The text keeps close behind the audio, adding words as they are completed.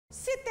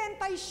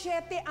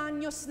77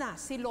 anyos na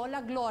si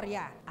Lola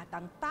Gloria at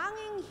ang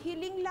tanging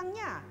hiling lang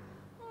niya,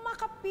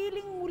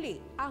 makapiling muli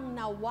ang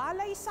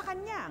nawalay sa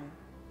kanyang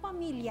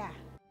pamilya.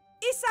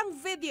 Isang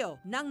video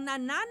ng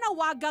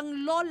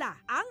nananawagang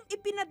lola ang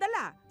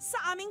ipinadala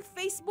sa aming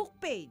Facebook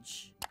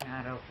page.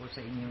 Araw po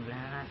sa inyong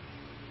lahat.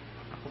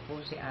 Ako po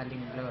si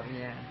Aling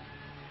Gloria.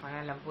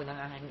 Pangalan po ng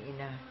aking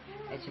ina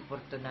ay si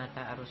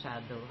Fortunata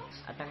Arosado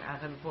at ang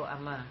aking po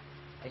ama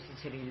ay si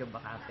Cirilo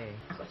Bacate.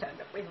 Ako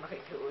sana po'y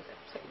makikiusap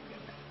sa inyo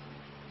na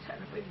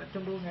sana po'y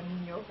matulungan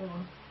ninyo ako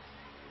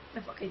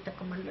na makita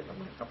ko man lang ang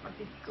mga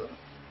kapatid ko.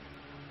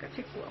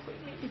 Kasi po ako'y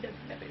may edad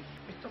na rin.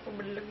 Gusto ko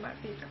man lang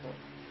makita ko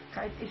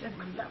kahit isa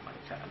man lamang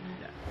sa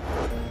kanila.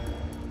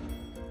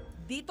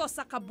 Dito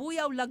sa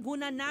Cabuyao,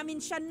 Laguna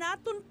namin siya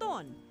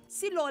natunton.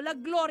 Si Lola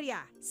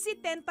Gloria,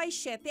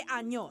 77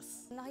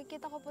 anyos.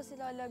 Nakikita ko po si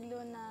Lola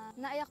Glo na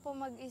naiyak po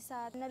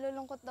mag-isa.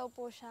 Nalulungkot daw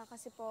po siya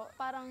kasi po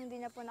parang hindi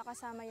niya po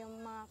nakasama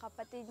yung mga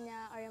kapatid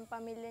niya or yung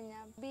pamilya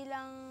niya.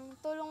 Bilang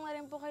tulong na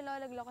rin po kay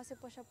Lola Glo kasi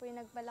po siya po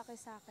yung nagpalaki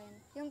sa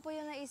akin. Yun po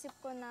yung naisip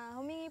ko na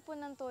humingi po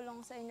ng tulong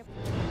sa inyo.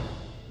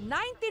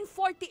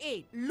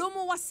 1948,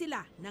 lumuwas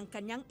sila ng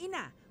kanyang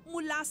ina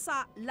mula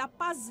sa La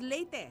Paz,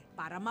 Leyte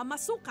para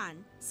mamasukan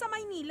sa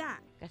Maynila.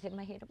 Kasi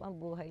mahirap ang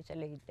buhay sa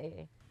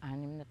Leyte.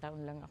 6 na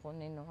taon lang ako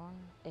noon.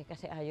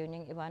 Kasi ayaw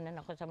niyang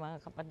iwanan ako sa mga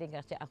kapatid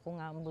kasi ako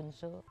nga ang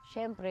bunso.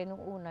 Siyempre,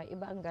 nung una,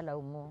 iba ang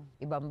galaw mo.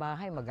 Ibang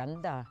bahay,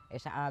 maganda.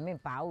 Sa amin,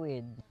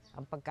 pawid.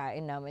 Ang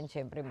pagkain namin,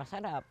 siyempre,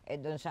 masarap.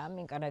 Doon sa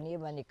amin,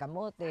 karaniwan ni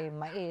kamote,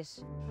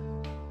 mais.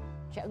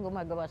 Siya ang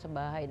gumagawa sa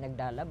bahay,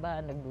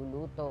 naglalaba,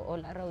 nagluluto,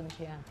 all around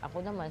siya.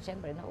 Ako naman,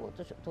 siyempre,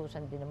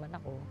 nauutos-utusan din naman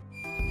ako.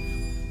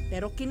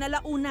 Pero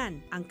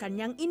kinalaunan, ang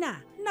kanyang ina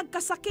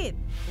nagkasakit.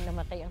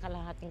 Namatay ang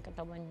kalahating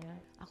katawan niya.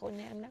 Ako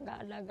na ang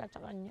nag-aalaga sa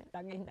kanya.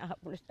 Lagi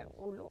nahapulis ng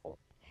ulo ko.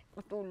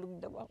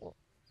 Matulog daw ako.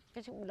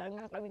 Kasi wala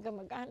nga kami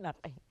kamag-anak.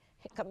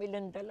 Kami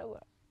lang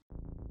dalawa.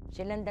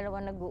 Silang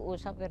dalawa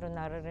nag-uusap pero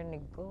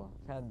naririnig ko.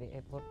 Sabi,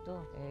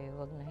 Porto,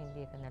 wag na,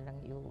 hindi ka na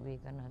lang iuwi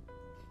ka na.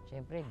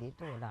 Siyempre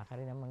dito, wala ka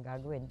rin namang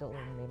gagawin doon.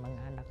 May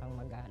mga anak kang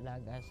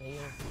mag-aalaga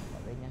sa'yo.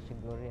 Sabi niya, si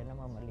Gloria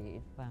naman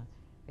maliit pa.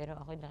 Pero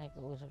ako'y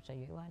nakikiusap sa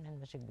iyo, iwanan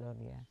mo si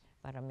Gloria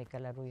para may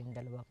kalaro yung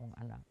dalawa kong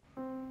anak.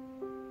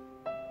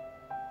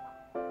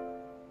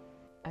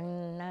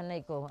 Ang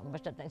nanay ko,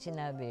 basta't ang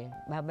sinabi,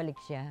 babalik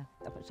siya.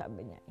 Tapos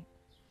sabi niya,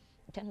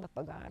 diyan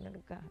mapag-aaral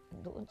ka,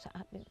 doon sa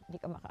atin, hindi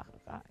ka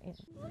makakakain.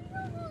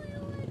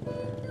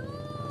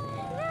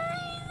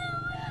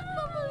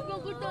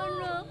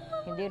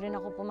 Hindi rin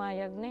ako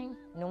pumayag, Neng.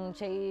 Nung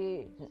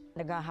siya'y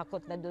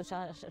naghahakot na doon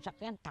sa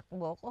sasakyan,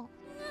 takbo ko.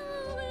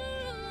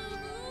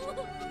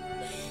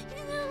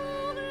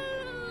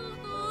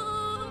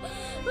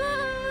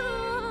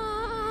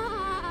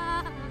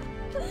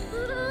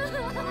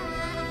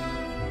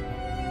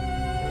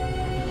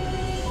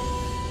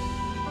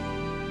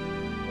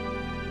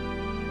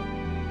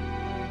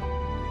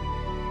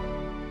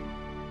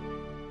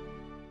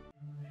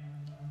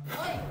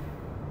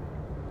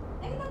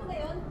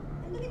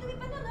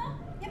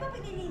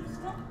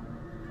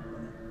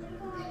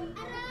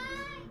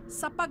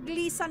 Sa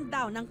paglisan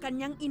daw ng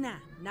kanyang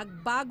ina,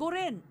 nagbago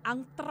rin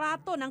ang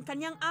trato ng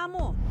kanyang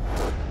amo.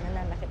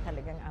 Nananakit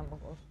talaga ang amo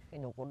ko.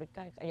 Kinukulot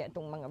ka. Kaya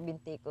itong mga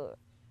binti ko,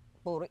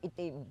 puro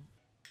itim.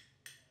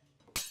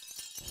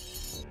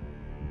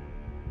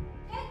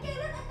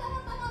 Kailan ang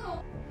tama-tama mo?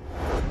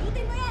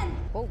 Ubutin mo yan!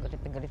 Oo,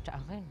 galit na galit sa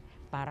akin.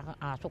 Para kang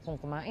aso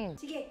kung kumain.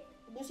 Sige,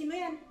 ubusin mo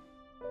yan.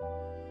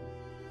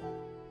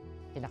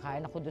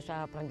 Kinakain ako doon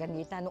sa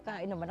Pranganita. No,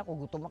 kain naman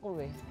ako, gutom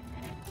ako eh.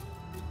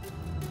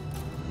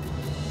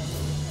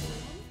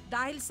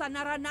 Dahil sa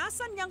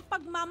naranasan niyang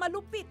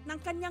pagmamalupit ng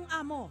kanyang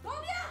amo.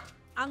 Gloria!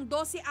 Ang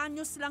 12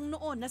 anyos lang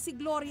noon na si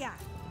Gloria.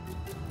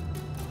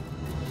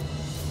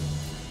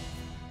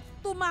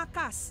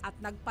 Tumakas at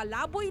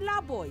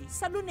nagpalaboy-laboy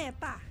sa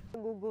luneta.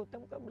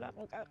 Magugutom ka, wala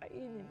kang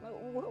kakainin.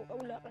 Mauuhaw ka,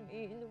 wala kang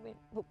iinumin.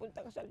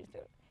 Pupunta ka sa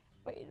lister.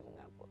 Painom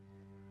nga po.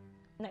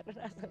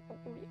 Naranasan ko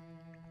po yan.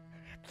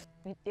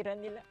 May tira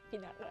nila,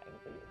 kinakain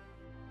ko yun.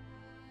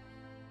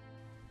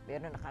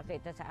 Pero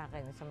nakakita sa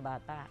akin isang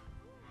bata.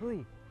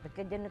 Huy, ba't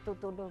ka dyan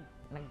natutulog?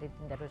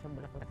 Nagtitinda rin sa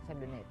bulaklak sa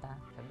luneta.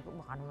 Sabi ko,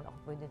 baka naman ako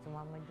pwede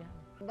sumama dyan.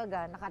 Baga,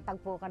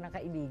 nakatagpo ka ng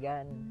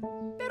kaibigan.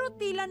 Pero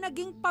tila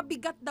naging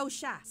pabigat daw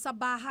siya sa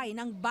bahay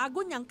ng bago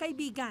niyang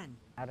kaibigan.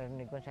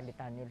 Narinig ko ang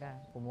salita nila.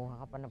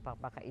 Kumuha ka pa ng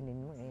papakainin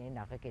mo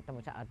nakikita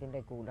mo sa atin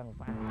ay kulang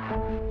pa.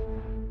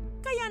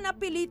 Kaya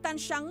napilitan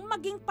siyang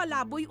maging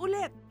palaboy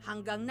ulit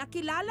hanggang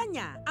nakilala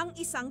niya ang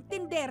isang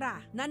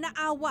tindera na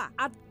naawa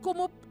at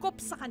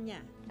kumupkop sa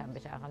kanya. Sabi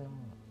sa akin nung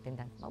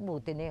tindahan,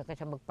 mabuti na yan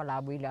kasi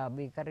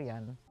magpalaboy-laboy ka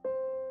riyan.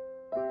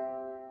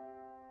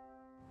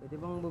 Pwede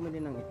bang bumili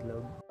ng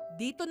itlog?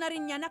 Dito na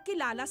rin niya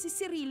nakilala si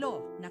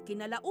Cirilo na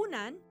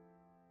kinalaunan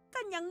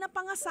kanyang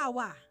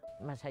napangasawa.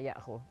 Masaya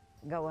ako.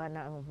 Gawa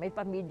na may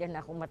pamilya na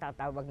akong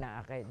matatawag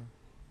na akin.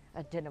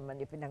 At dyan naman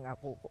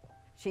ipinangako ko.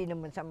 Sino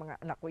man sa mga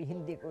anak ko,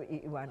 hindi ko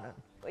iiwanan.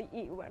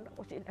 Iiwanan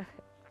ko sila.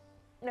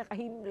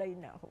 Nakahimlay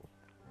na ako.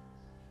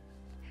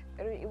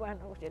 Pero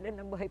iiwanan ko sila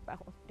na buhay pa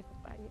ako. Hindi ko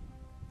pa.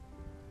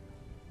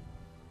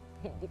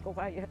 Hindi ko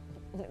kaya,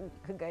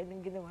 kagaya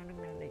ng ginawa ng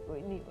nanay ko,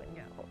 iniwan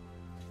niya ako.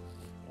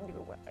 Hindi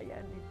ko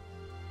kakayanin.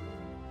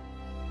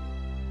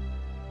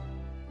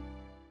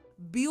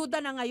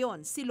 Biyuda na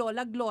ngayon si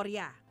Lola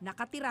Gloria,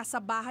 nakatira sa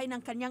bahay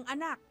ng kanyang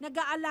anak,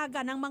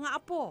 nag-aalaga ng mga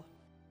apo.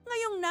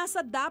 Ngayong nasa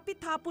dapit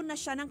hapon na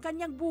siya ng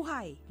kanyang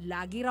buhay,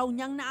 lagi raw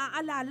niyang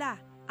naaalala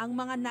ang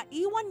mga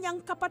naiwan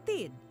niyang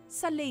kapatid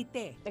sa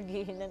Leyte.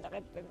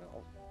 Naghihinanakit lang ako.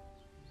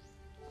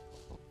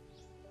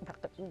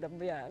 Bakit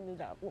nabayaan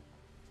nila ako?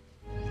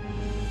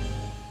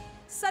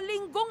 Sa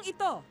linggong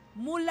ito,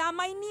 mula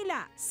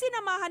Maynila,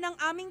 sinamahan ng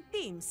aming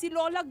team si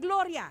Lola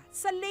Gloria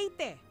sa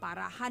Leyte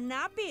para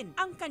hanapin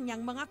ang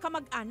kanyang mga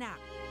kamag-anak.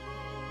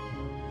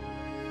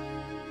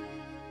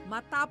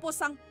 Matapos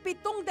ang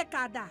 7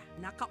 dekada,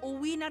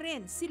 nakauwi na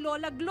rin si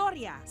Lola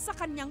Gloria sa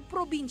kanyang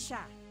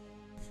probinsya.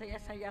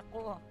 Saya-saya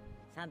ko.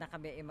 Sana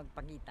kami ay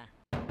magpagita.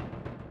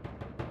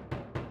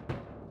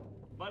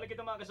 Balik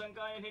kita mga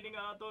kasangkayan, hindi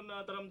nga aton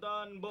na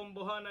taramdan,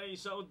 bombohan ay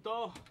sa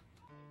udto.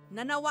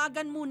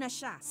 Nanawagan muna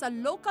siya sa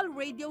local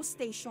radio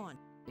station.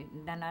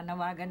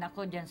 Nananawagan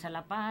ako dyan sa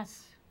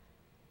Lapas.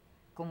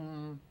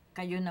 Kung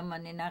kayo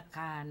naman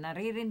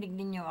naririnig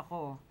ninyo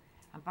ako,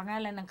 ang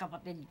pangalan ng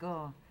kapatid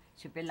ko,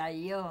 si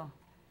Pelayo,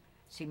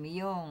 si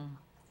Miyong,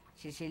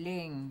 si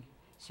Siling,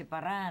 si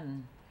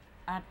Paran,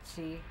 at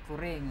si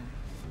Kuring.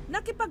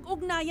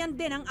 Nakipag-ugnayan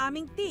din ang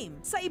aming team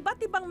sa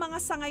iba't ibang mga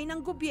sangay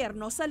ng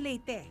gobyerno sa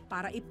Leyte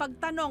para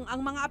ipagtanong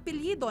ang mga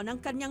apelyido ng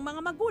kanyang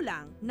mga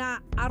magulang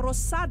na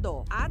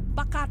Arosado at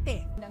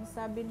Bakate. Ang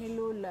sabi ni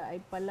Lola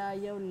ay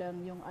palayaw lang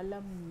yung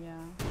alam niya.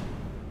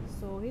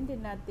 So, hindi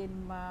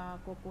natin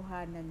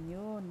makukuhanan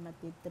yun,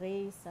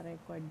 matitrace sa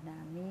record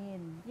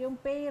namin.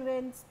 Yung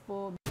parents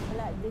po,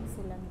 wala din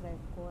silang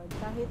record,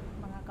 kahit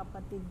mga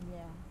kapatid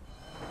niya.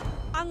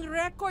 Ang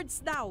records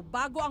daw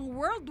bago ang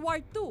World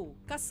War II,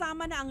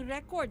 kasama na ang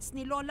records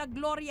ni Lola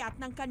Gloria at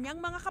ng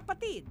kanyang mga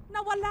kapatid,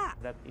 nawala.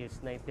 That is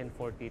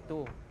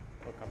 1942,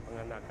 o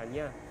kapanganakan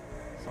niya.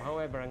 So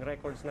however, ang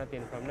records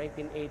natin from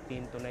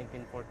 1918 to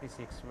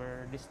 1946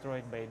 were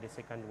destroyed by the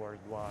Second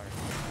World War.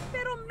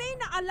 Pero may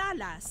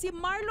naalala si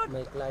Marlon.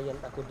 May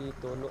client ako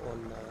dito noon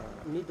na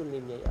middle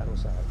name niya ay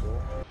Arosado.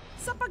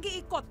 Sa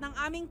pag-iikot ng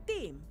aming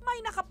team,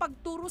 may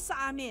nakapagturo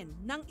sa amin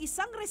ng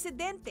isang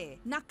residente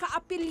na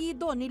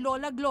kaapelyido ni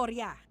Lola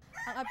Gloria.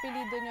 Ang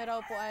apelido niyo raw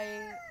po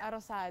ay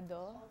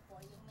Arosado? Opo,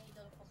 yung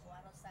middle ko po,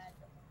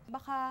 Arosado.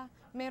 Baka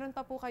meron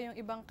pa po kayong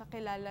ibang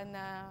kakilala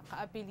na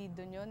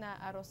kaapelido niyo na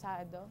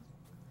Arosado?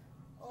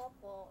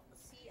 Opo,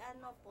 si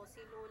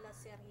Lola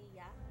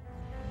Serhiya.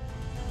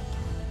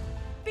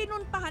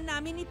 Pinuntahan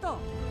namin ito.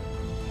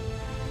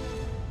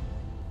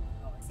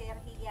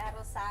 Serhiya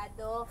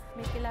Arosado.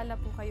 May kilala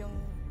po kayong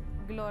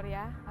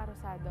Gloria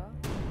Arosado?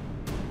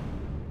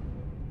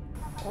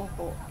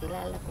 Opo,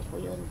 kilala ko po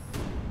yun.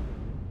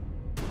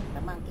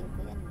 Pamangkin ko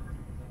yan.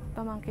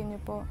 Pamangkin niyo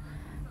po.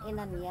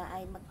 Ina niya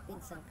ay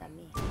magpinsan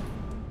kami.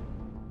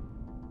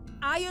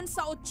 Ayon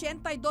sa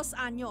 82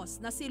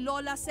 anyos na si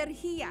Lola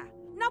Serhiya,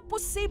 na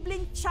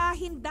posibleng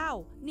tiyahin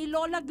daw ni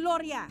Lola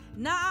Gloria.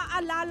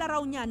 Naaalala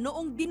raw niya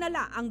noong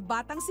dinala ang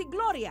batang si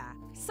Gloria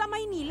sa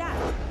Maynila.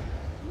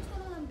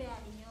 Gusto naman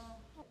biyahe niyo?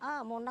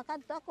 Mo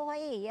nakadto ako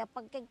iya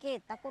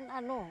pagkikita kung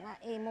ano nga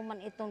imo man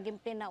itong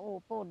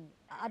gimpinaupod.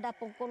 Ada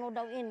pong kuno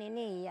daw ini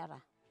niya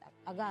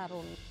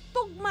agaron.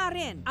 Tugma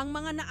rin ang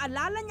mga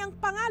naalala niyang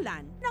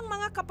pangalan ng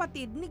mga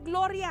kapatid ni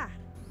Gloria.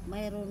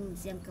 Mayroon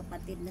siyang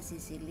kapatid na si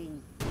Siling.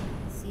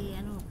 Si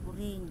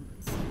Kuring,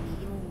 si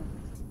Miyong,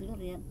 si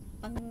Gloria,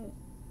 pang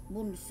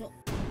bunso.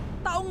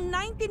 Taong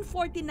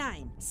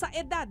 1949, sa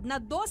edad na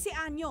 12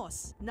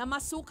 anyos,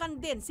 namasukan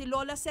din si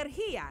Lola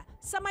Serhiya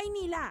sa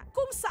Maynila,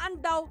 kung saan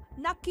daw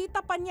nakita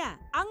pa niya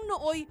ang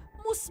nooy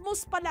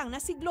musmus pa lang na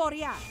si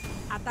Gloria.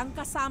 At ang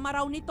kasama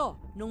raw nito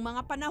nung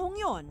mga panahong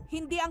yon,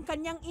 hindi ang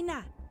kanyang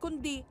ina,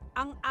 kundi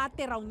ang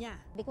ate raw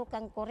niya. Di ko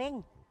kang Kuring,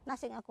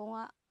 nasing ako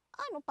nga,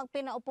 pag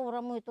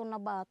pinaupura mo ito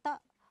na bata,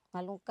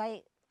 ngalong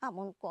kay,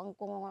 amon ko ang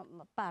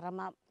para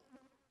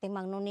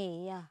matimang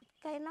nuniya.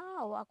 Kaya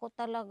naawa ako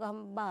talaga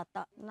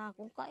bata na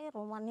kung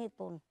kairoman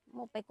hiton.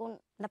 Mupay kung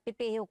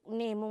napipihok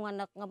ni mo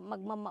nga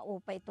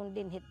magmamaupay itong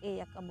dinhit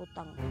iyak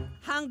abutang.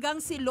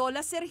 Hanggang si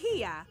Lola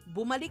Serhiya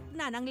bumalik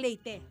na ng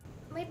Leyte.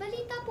 May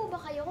balita po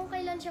ba kayo kung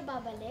kailan siya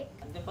babalik?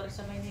 Andun pa rin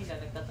sa Maynila,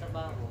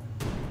 nagtatrabaho.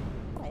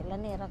 Ay,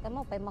 lanera ka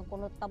mo, pay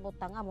magkunot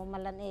tabutang amo,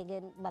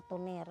 malanigin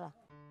batonera.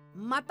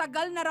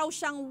 Matagal na raw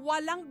siyang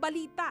walang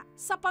balita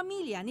sa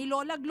pamilya ni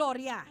Lola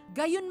Gloria.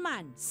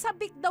 Gayunman,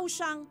 sabik daw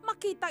siyang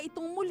makita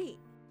itong muli.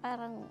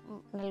 Parang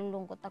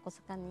nalulungkot ako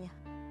sa kanya.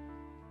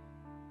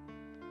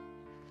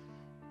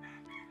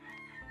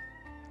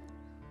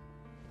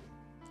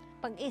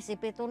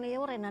 Pag-isip ito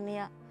niya rin na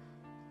niya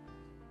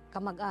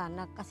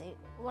kamag-anak kasi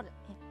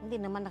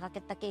hindi naman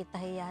nakakita-kita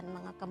hiyan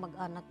mga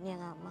kamag-anak niya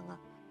nga mga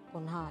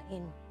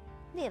kunhain.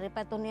 Hindi rin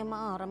pa ito niya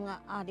maaram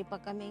nga adi pa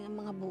kami nga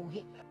mga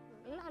buhi.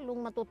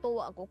 Lalong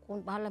matutuwa ako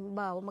kung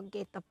halimbawa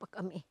magkita pa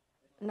kami.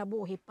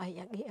 Nabuhi pa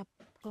hiyag-hiyap.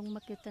 Kung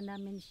makita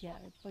namin siya,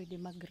 pwede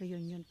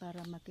mag-reunion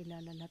para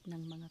makilala lahat ng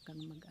mga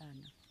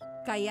kamag-anak.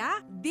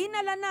 Kaya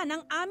dinala na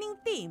ng aming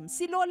team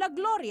si Lola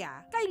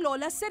Gloria kay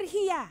Lola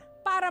Serhia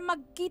para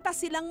magkita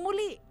silang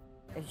muli.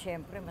 Eh,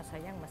 syempre,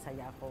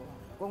 masaya ako.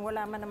 Kung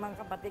wala man naman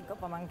kapatid ko,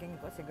 pamangking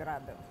ko,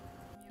 sigurado.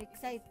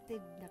 Excited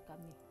na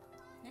kami.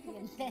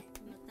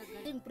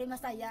 Siyempre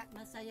masaya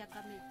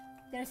kami.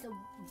 Tears of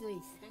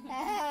joy.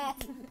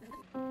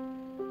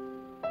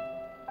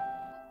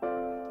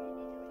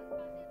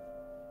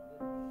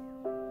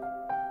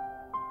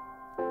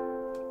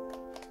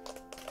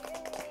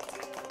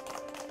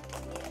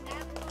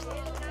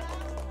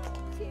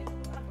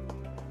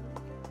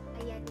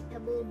 Ayan,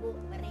 itabubo.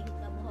 Maring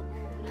ka mo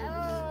habubo.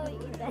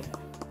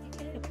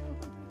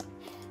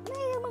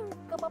 Mayamang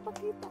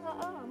kapapakita ka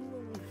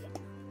amo.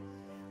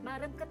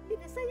 Marang kat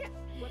pinasaya.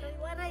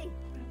 Waray-waray.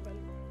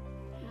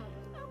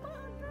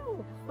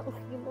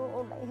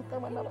 Ginoo na ka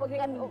man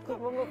napagkan ko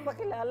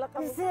magpakilala ka.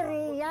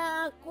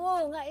 Seriya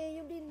ako nga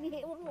iyo din ni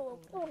uno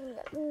ko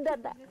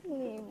dada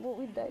ni mo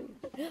iday.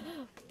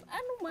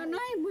 Ano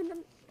manay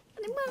man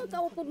ani mga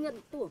kaupod nga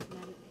dito.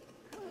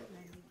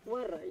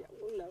 Waray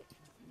ulam.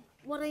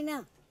 Waray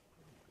na.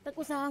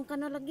 Takusahan ka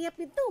na lagyap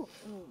ito.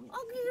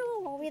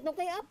 Agyo, ito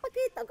kaya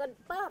apakita kan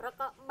para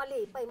ka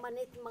malipay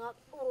manit mga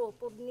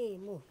uropod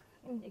nimo.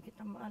 Hindi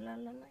kita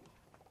maalala na.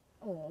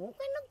 Oo,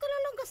 kay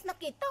nagkalalangas na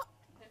kita.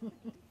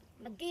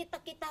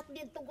 Nagkita-kita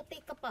din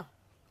tuguti ka pa.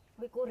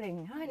 May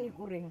kuring, ha? Ni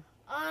kuring.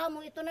 Amo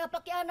ito na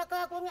pakianak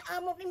ka ako nga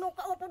amo ni mong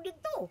kaupo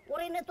dito.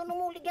 Uri na ito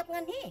numuligyap nga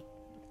ni.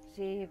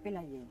 Si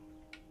Pilayo.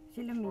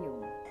 Sila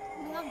Mio.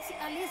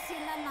 Nagsialis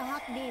sila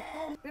lahat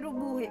dito. Pero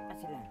buhay pa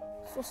sila.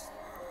 Sus,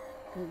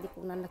 hindi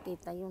ko na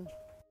nakita yun.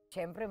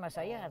 Siyempre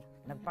masaya.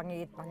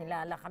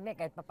 Pangilala kami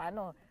kahit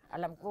paano.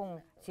 Alam kong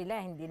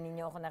sila, hindi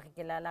ninyo ako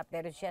nakikilala,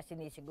 pero siya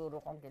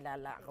sinisiguro kong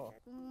kilala ako.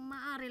 Kung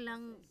maaari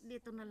lang,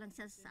 dito na lang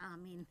siya sa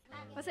amin.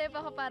 Masaya pa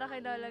ako para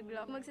kay Lola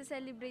Glo.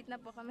 Magse-celebrate na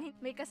po kami.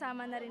 May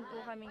kasama na rin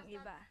po kaming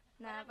iba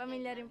na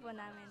pamilya rin po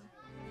namin.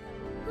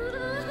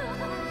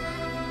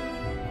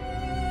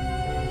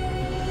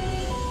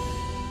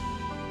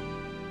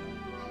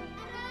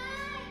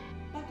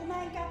 Pag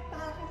kumain ka,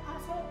 para kang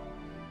aso.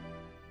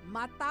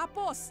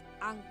 Matapos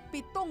ang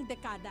 7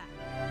 dekada.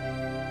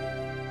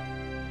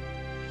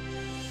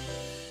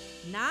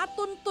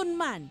 Natuntun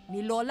man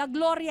ni Lola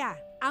Gloria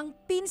ang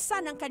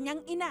pinsan ng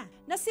kanyang ina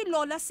na si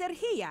Lola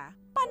Serhia,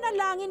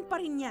 panalangin pa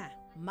rin niya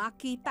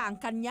makita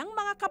ang kanyang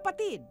mga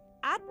kapatid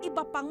at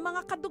iba pang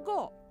mga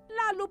kadugo,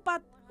 lalo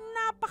pat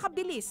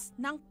napakabilis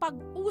ng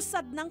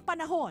pag-usad ng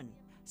panahon.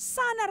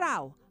 Sana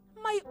raw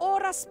may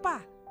oras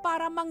pa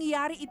para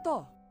mangyari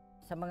ito.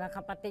 Sa mga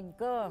kapatid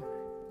ko,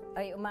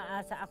 ay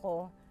umaasa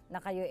ako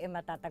na kayo ay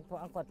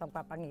matatagpuan ko at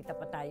magpapangita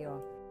pa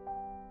tayo.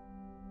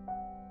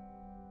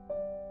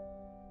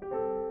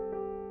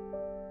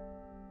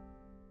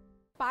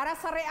 Para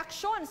sa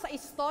reaksyon sa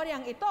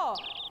istoryang ito,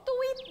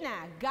 tweet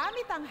na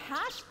gamit ang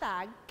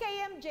hashtag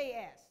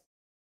KMJS.